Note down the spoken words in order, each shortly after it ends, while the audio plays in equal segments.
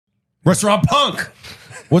Restaurant Punk.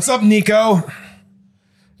 What's up, Nico?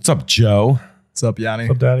 What's up, Joe? What's up, Yianni?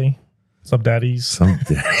 What's up, Daddy? What's up, Daddies?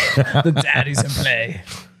 The daddies in play.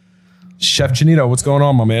 Chef Chinito, what's going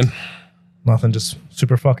on, my man? Nothing, just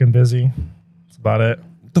super fucking busy. That's about it.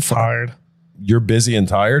 The fuck? Tired. You're busy and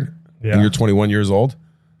tired? Yeah. And you're 21 years old?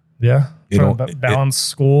 Yeah. You Trying know, to balance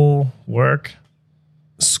school, work.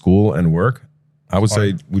 School and work? I would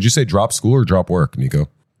say, would you say drop school or drop work, Nico?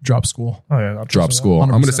 Drop school. Oh, yeah. Drop school. I'm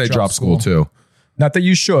going to say drop school too. Not that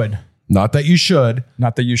you should. Not that you should.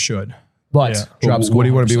 Not that you should. But Yeah. drop school. What do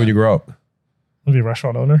you want to be when you grow up? I'll be a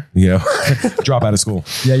restaurant owner. Yeah. Drop out of school.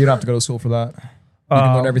 Yeah, you don't have to go to school for that. You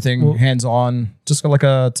can learn everything hands-on, just like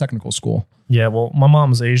a technical school. Yeah, well, my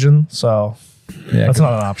mom's Asian, so Yeah, that's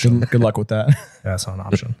not an option. Good luck with that. Yeah, that's not an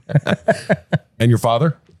option. And your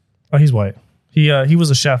father? Oh, he's white. He was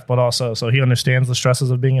a chef, but also, so he understands the stresses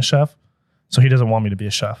of being a chef, so he doesn't want me to be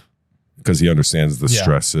a chef. Because he understands the Yeah.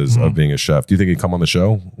 stresses of being a chef. Do you think he'd come on the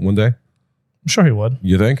show one day? I'm sure he would.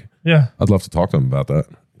 You think? Yeah. I'd love to talk to him about that.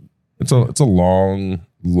 It's a long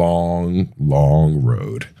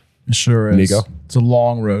road. It sure is. Nico? It's a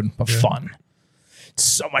long road, but fun. It's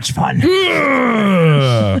so much fun.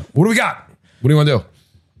 What do we got? What do you want to do?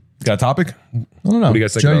 Got a topic? I don't know. What do you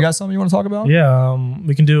guys think Joe, about? you got something you want to talk about? Yeah,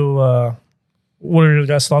 we can do, what are your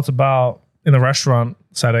guys' thoughts about, in the restaurant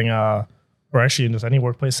setting, or actually in just any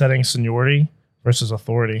workplace setting, seniority versus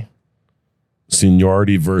authority?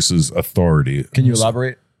 Seniority versus authority. Can you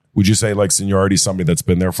elaborate? Would you say like seniority is somebody that's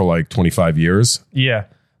been there for like 25 years? Yeah.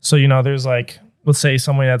 So, there's like, let's say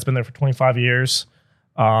somebody that's been there for 25 years.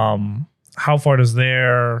 How far does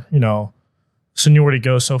their, seniority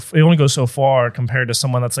go? So it only goes so far compared to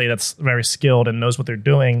someone, let's say, that's very skilled and knows what they're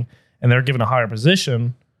doing, and they're given a higher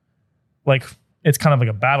position. Like, it's kind of like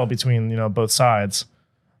a battle between, both sides.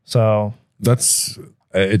 So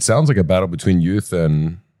It sounds like a battle between youth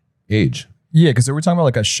and age. Yeah, because we're talking about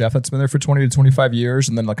like a chef that's been there for 20 to 25 years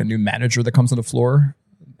and then like a new manager that comes on the floor.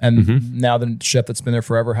 And now the chef that's been there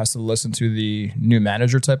forever has to listen to the new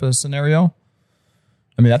manager type of scenario.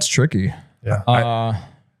 I mean, that's tricky. yeah.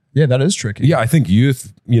 Yeah, that is tricky. Yeah, I think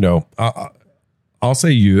youth, I'll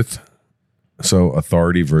say youth. So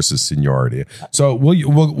authority versus seniority. So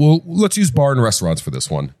we'll let's use bar and restaurants for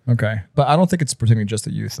this one. Okay. But I don't think it's pertaining just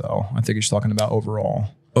to youth, though. I think he's talking about overall.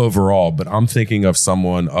 But I'm thinking of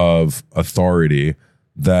someone of authority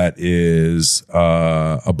that is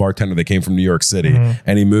a bartender that came from New York City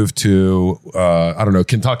and he moved to,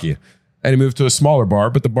 Kentucky. And he moved to a smaller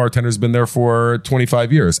bar, but the bartender's been there for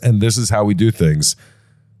 25 years. And this is how we do things.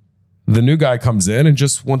 The new guy comes in and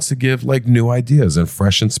just wants to give like new ideas and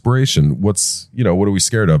fresh inspiration. What are we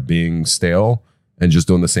scared of? Being stale and just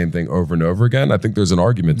doing the same thing over and over again? I think there's an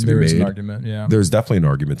argument to be made. There is an argument, yeah. There's definitely an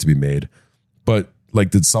argument to be made. But like,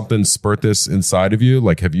 did something spurt this inside of you?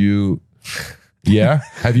 Like, have you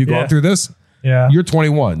gone through this? Yeah. You're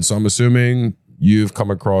 21, so I'm assuming you've come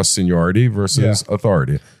across seniority versus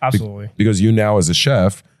authority. Absolutely. Because you now as a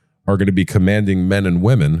chef are going to be commanding men and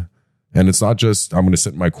women. And it's not just, I'm going to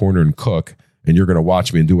sit in my corner and cook and you're going to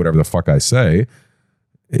watch me and do whatever the fuck I say.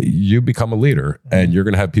 You become a leader and you're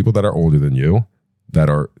going to have people that are older than you that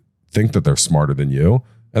think that they're smarter than you.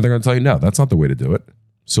 And they're going to tell you, no, that's not the way to do it.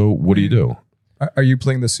 So what do you do? Are you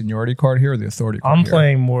playing the seniority card here or the authority card I'm here?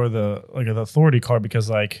 playing more the authority card because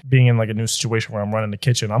like being in like a new situation where I'm running the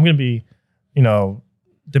kitchen, I'm going to be,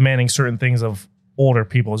 demanding certain things of older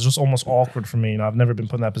people. It's just almost awkward for me. I've never been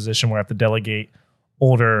put in that position where I have to delegate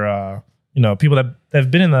older, people that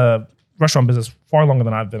have been in the restaurant business far longer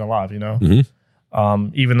than I've been alive, even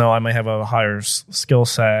though I might have a higher skill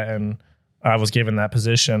set and I was given that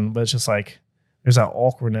position, but it's just like, there's that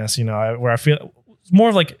awkwardness, where I feel it's more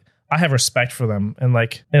of like, I have respect for them. And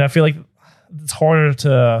I feel like it's harder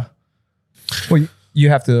to. Well, you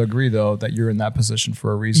have to agree though, that you're in that position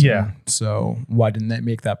for a reason. Yeah. So why didn't they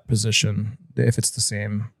make that position if it's the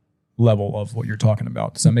same level of what you're talking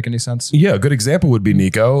about? Does that make any sense? Yeah, a good example would be,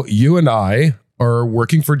 Nico, you and I are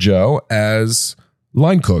working for Joe as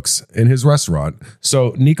line cooks in his restaurant.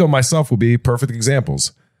 So Nico and myself will be perfect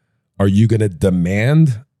examples. Are you going to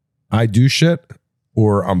demand I do shit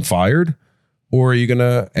or I'm fired? Or are you going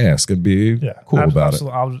to ask and be cool about it?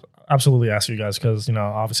 I'll absolutely ask you guys because,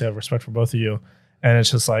 obviously I have respect for both of you. And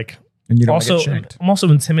it's just like, and you don't also, get shanked. I'm also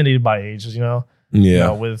intimidated by age,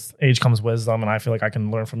 Yeah. With age comes wisdom, and I feel like I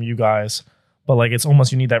can learn from you guys. But like, it's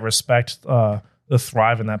almost you need that respect to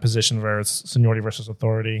thrive in that position where it's seniority versus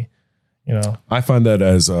authority. I find that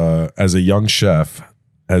as a young chef,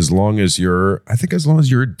 as long as you're a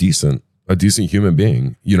decent human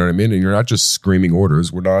being, you know what I mean? And you're not just screaming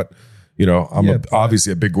orders. We're not,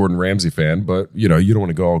 Obviously a big Gordon Ramsay fan, but you don't want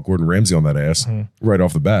to go all Gordon Ramsay on that ass right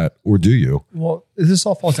off the bat, or do you? Well, this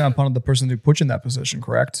all falls down upon the person who put you in that position,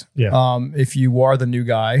 correct? Yeah. If you are the new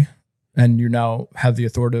guy and you now have the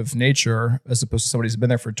authoritative nature, as opposed to somebody who's been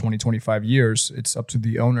there for 20, 25 years, it's up to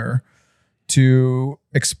the owner to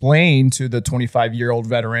explain to the 25-year-old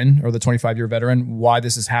veteran or the 25-year veteran why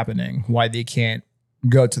this is happening, why they can't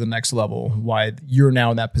go to the next level, why you're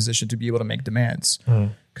now in that position to be able to make demands.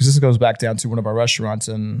 Because this goes back down to one of our restaurants,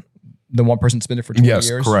 and the one person's been there for 20 years.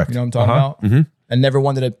 Correct. You know what I'm talking about? And never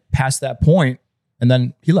wanted to pass that point, and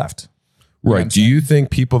then he left. Right. Do you think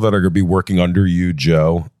people that are going to be working under you,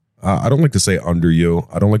 Joe, I don't like to say under you.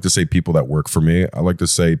 I don't like to say people that work for me. I like to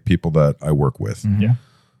say people that I work with. Yeah.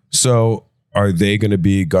 So are they going to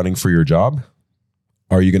be gunning for your job?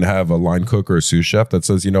 Are you going to have a line cook or a sous chef that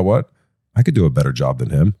says, you know what? I could do a better job than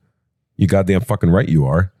him. You goddamn fucking right you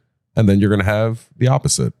are. And then you're going to have the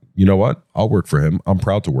opposite. You know what? I'll work for him. I'm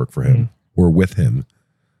proud to work for him or with him.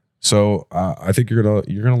 So I think you're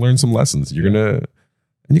gonna learn some lessons. And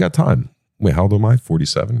you got time. Wait, how old am I?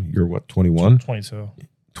 47. You're what? 21. 22.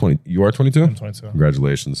 20. You are 22. I'm 22.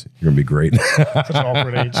 Congratulations. You're gonna be great. Such an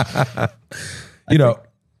awkward age.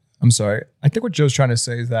 I'm sorry. I think what Joe's trying to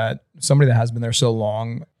say is that somebody that has been there so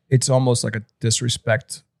long, it's almost like a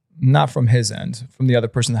disrespect, not from his end, from the other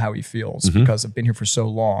person, how he feels, because I've been here for so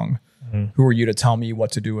long. Who are you to tell me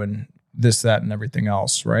what to do and this, that, and everything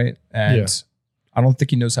else, right? And I don't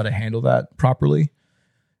think he knows how to handle that properly,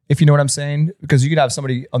 if you know what I'm saying. Because you could have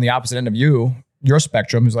somebody on the opposite end of your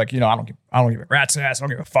spectrum who's like, I don't give a rat's ass. I don't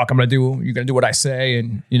give a fuck. You're gonna do what I say,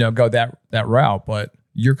 and go that route. But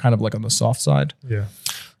you're kind of like on the soft side. Yeah.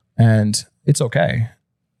 And it's okay.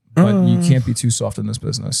 But you can't be too soft in this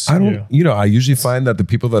business. I don't, I usually find that the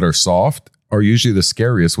people that are soft are usually the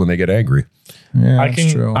scariest when they get angry. Yeah,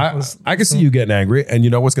 that's true. I can see you getting angry, and you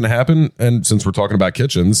know what's going to happen. And since we're talking about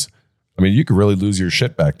kitchens, I mean, you could really lose your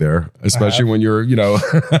shit back there, especially when you're,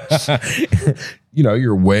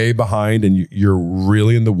 you're way behind and you're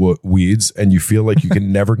really in the weeds, and you feel like you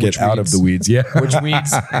can never get out of the weeds. Yeah, which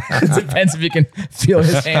weeds? It depends if you can feel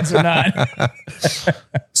his hands or not.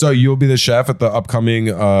 So you'll be the chef at the upcoming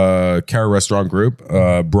Cara Restaurant Group,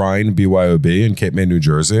 Brine BYOB in Cape May, New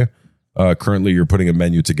Jersey. Currently, you're putting a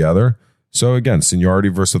menu together. So again, seniority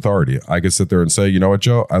versus authority. I could sit there and say, you know what,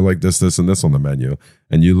 Joe, I like this, this, and this on the menu.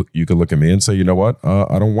 And you could look at me and say, you know what,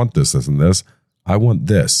 I don't want this, this, and this. I want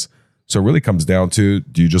this. So it really comes down to,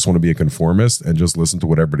 do you just want to be a conformist and just listen to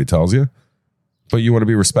what everybody tells you? But you want to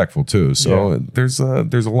be respectful too. So there's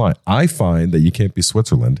a line. I find that you can't be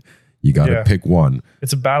Switzerland. You got to pick one.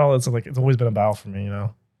 It's a battle. It's always been a battle for me,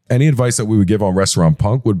 Any advice that we would give on Restaurant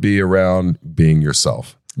Punk would be around being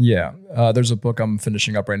yourself. Yeah. There's a book I'm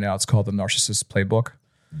finishing up right now. It's called The Narcissist Playbook.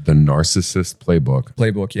 The Narcissist Playbook.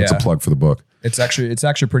 Playbook, yeah. That's a plug for the book. It's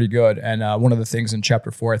actually pretty good. And one of the things in chapter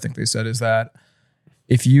 4, I think they said, is that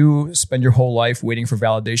if you spend your whole life waiting for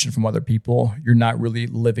validation from other people, you're not really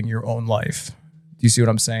living your own life. Do you see what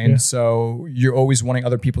I'm saying? Yeah. So you're always wanting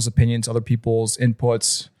other people's opinions, other people's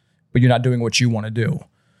inputs, but you're not doing what you want to do.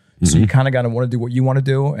 So you kind of got to want to do what you want to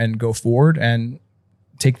do and go forward and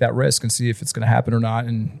take that risk and see if it's going to happen or not,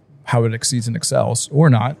 and how it exceeds and excels or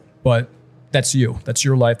not. But that's you. That's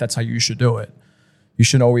your life. That's how you should do it. You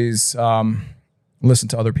shouldn't always listen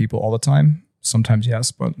to other people all the time. Sometimes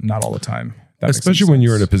yes, but not all the time. Especially when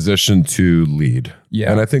you're in a position to lead.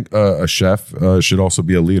 Yeah. And I think a chef should also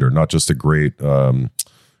be a leader, not just make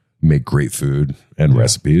great food and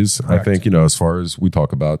recipes. Correct. I think, as far as we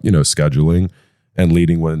talk about, scheduling and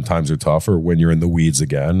leading when times are tough, or when you're in the weeds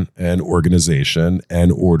again, and organization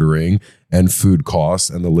and ordering and food costs,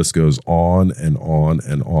 and the list goes on and on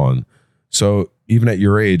and on. So even at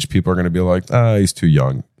your age, people are going to be like, he's too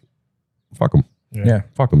young. Fuck him. Yeah.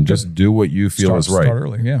 Fuck them. Just do what you feel is right. Start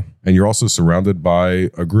early, yeah. And you're also surrounded by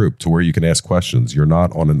a group to where you can ask questions. You're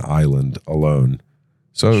not on an island alone.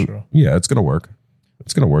 So yeah, it's going to work.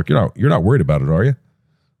 It's going to work. You're not worried about it, are you?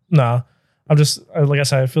 Nah. I'm just, like I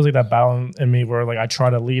said, it feels like that battle in me where I try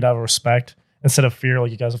to lead out of respect instead of fear,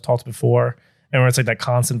 like you guys have talked before. And where it's like that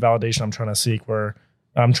constant validation I'm trying to seek, where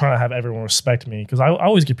I'm trying to have everyone respect me. Because I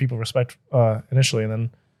always give people respect initially, and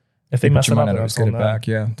then if they mess it up, then get it back.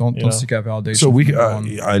 Yeah, don't seek out validation. So we,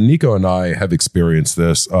 Nico and I have experienced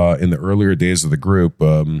this in the earlier days of the group.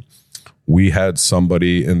 We had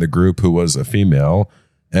somebody in the group who was a female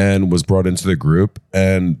and was brought into the group,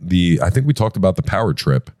 and I think we talked about the power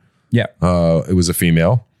trip. Yeah, it was a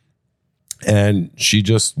female, and she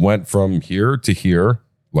just went from here to here,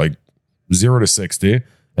 like 0 to 60,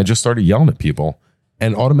 and just started yelling at people,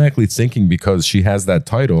 and automatically thinking because she has that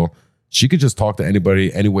title, she could just talk to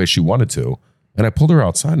anybody any way she wanted to. And I pulled her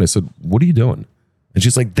outside and I said, what are you doing? And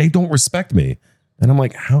she's like, they don't respect me. And I'm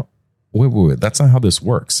like, how? Wait. That's not how this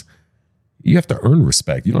works. You have to earn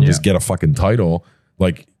respect. You don't just get a fucking title.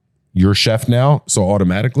 Like, you're chef now, so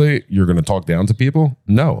automatically you're going to talk down to people?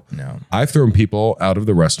 No. I've thrown people out of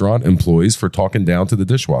the restaurant, employees, for talking down to the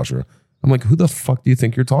dishwasher. I'm like, who the fuck do you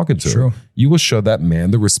think you're talking to? True. You will show that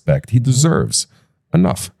man the respect he deserves.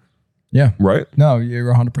 Enough. Yeah. Right? No,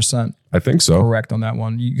 you're 100% I think so. correct on that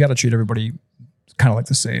one. You got to treat everybody kind of like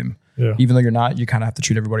the same. Yeah. Even though you're not, you kind of have to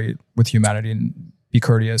treat everybody with humanity and be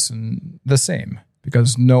courteous and the same,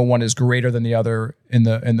 because no one is greater than the other in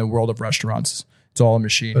the world of restaurants. It's all a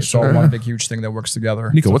machine. It's all one big huge thing that works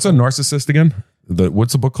together. Nico, what's a narcissist again?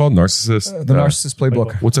 What's the book called? Narcissist? The Narcissist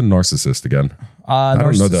Playbook. What's a narcissist again? I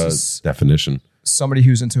don't know the definition. Somebody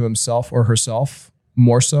who's into himself or herself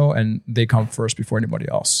more so, and they come first before anybody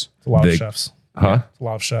else. It's a lot of chefs. Huh? It's a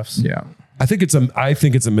lot of chefs. Yeah. I think it's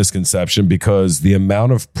a misconception, because the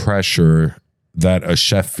amount of pressure that a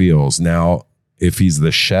chef feels now, if he's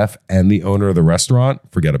the chef and the owner of the restaurant,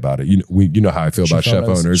 forget about it. You know how I feel about chef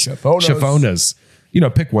owners. Chef owners.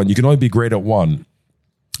 Pick one. You can only be great at one.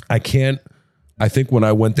 I think when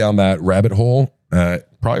I went down that rabbit hole,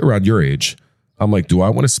 probably around your age, I'm like, do I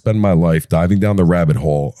want to spend my life diving down the rabbit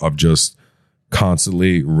hole of just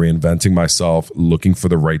constantly reinventing myself, looking for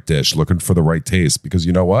the right dish, looking for the right taste? Because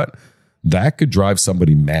you know what? That could drive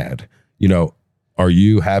somebody mad. Are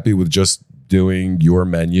you happy with just doing your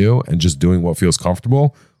menu and just doing what feels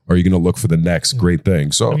comfortable? Or are you going to look for the next great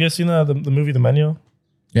thing? So, have you guys seen the movie The Menu?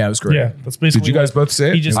 Yeah, it was great. Yeah, that's basically. Did you guys both see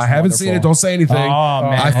it? I haven't seen it. Don't say anything. Oh,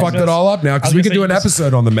 man. I fucked it all up now, because we could do an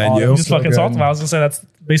episode on the menu. Just fucking talked about it. I was going to say that's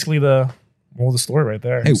basically the moral of the story right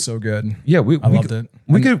there. It's so good. Yeah, I loved it.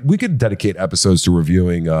 We could dedicate episodes to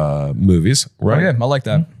reviewing movies, right? Oh, yeah, I like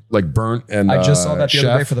that. Like Burnt and I just saw that the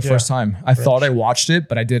other day for the first time. I Rich. thought I watched it,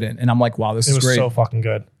 but I didn't. And I'm like, wow, this is was great. so fucking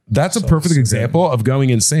good. That's a perfect example of going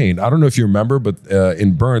insane. I don't know if you remember, but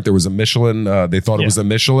in Burnt, there was a Michelin. They thought it was a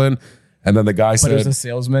Michelin. And then the guy But it was said a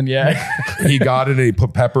salesman, yeah. he got it and he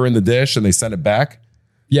put pepper in the dish and they sent it back.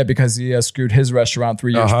 Yeah, because he screwed his restaurant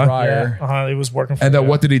 3 years prior. It was working for And then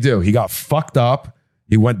what did he do? He got fucked up.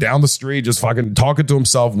 He went down the street just fucking talking to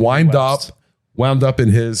himself, wound up in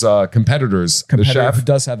his competitors, the chef, who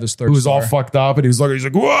does have this third who was all star. fucked up, and he's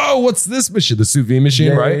like, whoa, what's this machine? The sous vide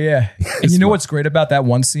machine, right? Yeah. And you know what's great about that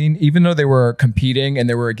one scene? Even though they were competing and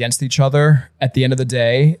they were against each other, at the end of the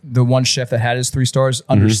day, the one chef that had his 3 stars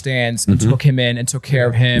understands and took him in and took care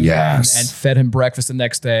of him and fed him breakfast the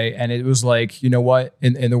next day. And it was like, you know what?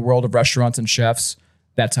 In the world of restaurants and chefs,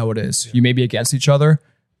 that's how it is. You may be against each other,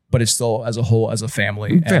 but it's still as a whole, as a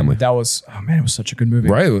family. And that was, it was such a good movie.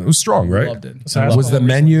 Right? It was strong, right? I loved it. Was the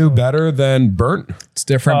menu better than Burnt? It's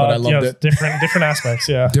different, but I loved it. Different aspects,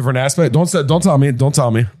 yeah. Different aspect? Don't tell me.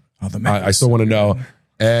 Oh, the I still want to know.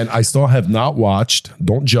 And I still have not watched,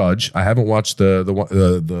 don't judge, I haven't watched the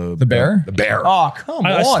Bear? The Bear. Oh, come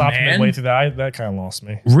I on, stopped man. midway through that. That kind of lost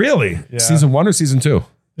me. Really? Yeah. Season 1 or season 2?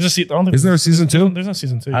 Isn't there a season 2? There's no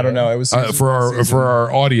season 2. I don't know. It was For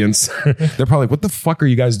our audience, they're probably like, what the fuck are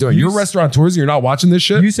you guys doing? You're restaurateurs and you're not watching this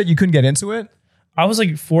shit? You said you couldn't get into it? I was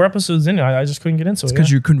like 4 episodes in. I just couldn't get into it.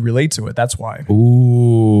 Because you couldn't relate to it. That's why.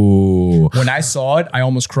 Ooh. When I saw it, I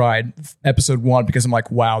almost cried. Episode 1, because I'm like,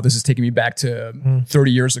 wow, this is taking me back to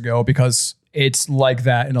 30 years ago, because it's like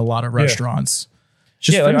that in a lot of restaurants.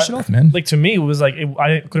 Just finish it off, man. Like, to me, it was like,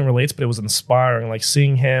 I couldn't relate, but it was inspiring. Like,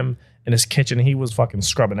 seeing him in his kitchen, he was fucking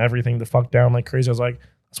scrubbing everything the fuck down like crazy. I was like,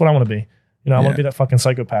 that's what I want to be. I want to be that fucking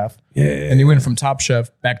psychopath. Yeah. And he went from top chef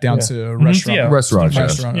back down to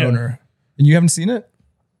restaurant owner. And you haven't seen it?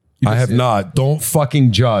 I have not. Don't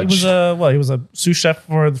fucking judge. He was a sous chef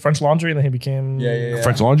for the French Laundry, and then he became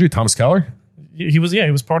French Laundry, Thomas Keller? He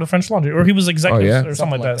was part of French Laundry, or he was executive or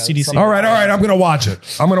something like that. CDC. All right. I'm gonna watch it.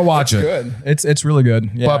 Good. It's really good.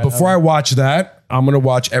 Yeah, but before I watch that, I'm gonna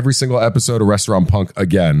watch every single episode of Restaurant Punk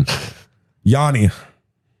again. Yianni,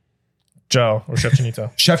 Joe, or Chef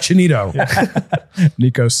Chinito. Chef Chinito,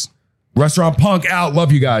 Nikos. Restaurant Punk out.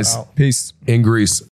 Love you guys. Peace. In Greece.